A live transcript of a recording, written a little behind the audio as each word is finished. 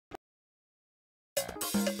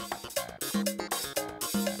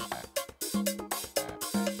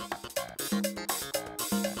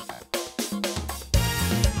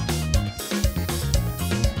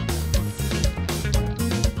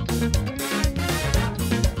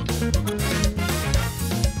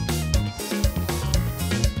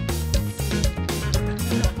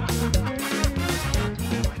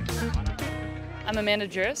Amanda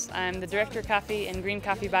Juris. I'm the Director of Coffee and Green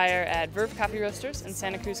Coffee Buyer at Verve Coffee Roasters in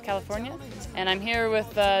Santa Cruz, California. And I'm here with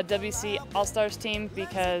the WC All-Stars team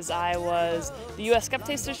because I was the U.S. Cup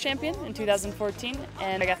Tasters Champion in 2014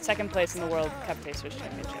 and I got second place in the World Cup Tasters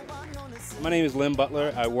Championship. My name is Lynn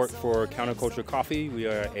Butler. I work for Counterculture Coffee. We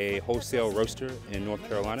are a wholesale roaster in North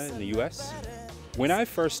Carolina in the U.S. When I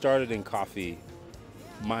first started in coffee,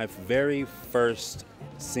 my very first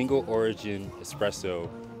single origin espresso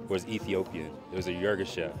was Ethiopian. It was a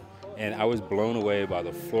Yirgacheffe. And I was blown away by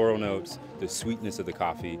the floral notes, the sweetness of the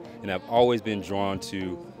coffee, and I've always been drawn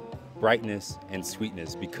to brightness and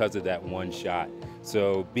sweetness because of that one shot.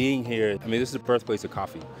 So being here, I mean, this is the birthplace of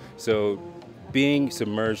coffee. So being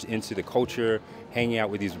submerged into the culture, hanging out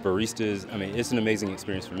with these baristas, I mean, it's an amazing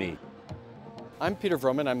experience for me. I'm Peter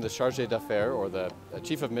Vroman. I'm the Charge d'Affaires, or the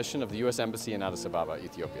Chief of Mission of the U.S. Embassy in Addis Ababa,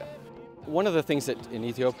 Ethiopia. One of the things that in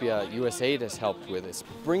Ethiopia USAID has helped with is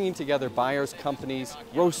bringing together buyers, companies,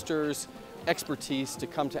 roasters, expertise to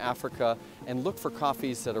come to Africa and look for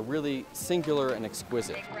coffees that are really singular and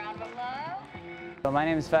exquisite. So my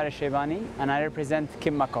name is Faris Shaybani and I represent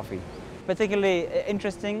Kimma Coffee. Particularly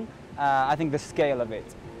interesting, I think the scale of it.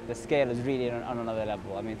 The scale is really on another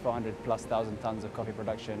level. I mean, 400,000+ tons of coffee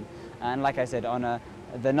production, and like I said,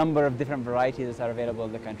 the number of different varieties that are available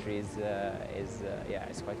in the country is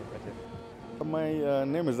quite impressive. My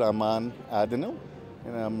name is Aman Adeno,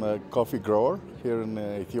 and I'm a coffee grower here in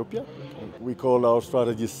Ethiopia. We call our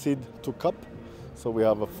strategy seed to cup. So we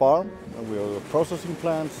have a farm, and we have processing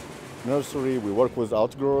plants, nursery. We work with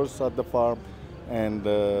outgrowers at the farm, and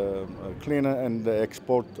clean and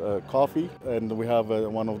export coffee. And we have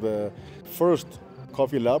one of the first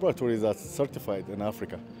coffee laboratories that's certified in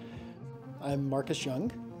Africa. I'm Marcus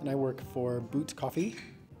Young, and I work for Boot Coffee.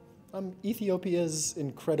 Ethiopia is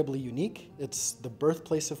incredibly unique. It's the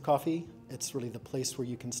birthplace of coffee. It's really the place where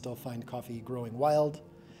you can still find coffee growing wild,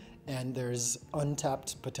 and there's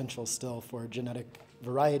untapped potential still for genetic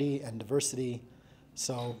variety and diversity.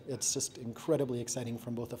 So it's just incredibly exciting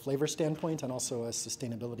from both a flavor standpoint and also a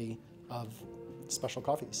sustainability of special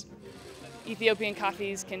coffees. Ethiopian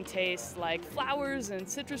coffees can taste like flowers and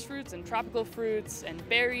citrus fruits and tropical fruits and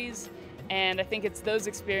berries. And I think it's those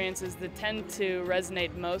experiences that tend to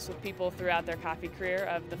resonate most with people throughout their coffee career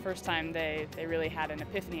of the first time they really had an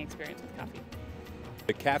epiphany experience with coffee.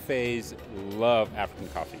 The cafes love African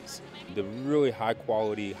coffees. The really high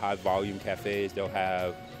quality, high volume cafes, they'll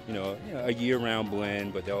have a year-round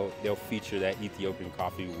blend, but they'll feature that Ethiopian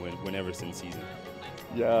coffee whenever it's in season.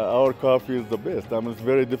 Yeah, our coffee is the best. I mean, it's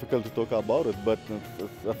very difficult to talk about it, but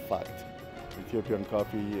it's a fact. Ethiopian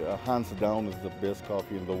coffee, hands down, is the best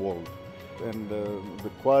coffee in the world. And the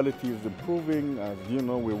quality is improving. As you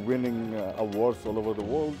know, we're winning awards all over the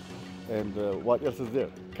world. And what else is there?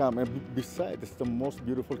 Come, and besides, it's the most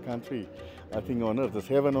beautiful country, I think, on earth. It's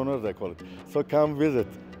heaven on earth, I call it. So come visit.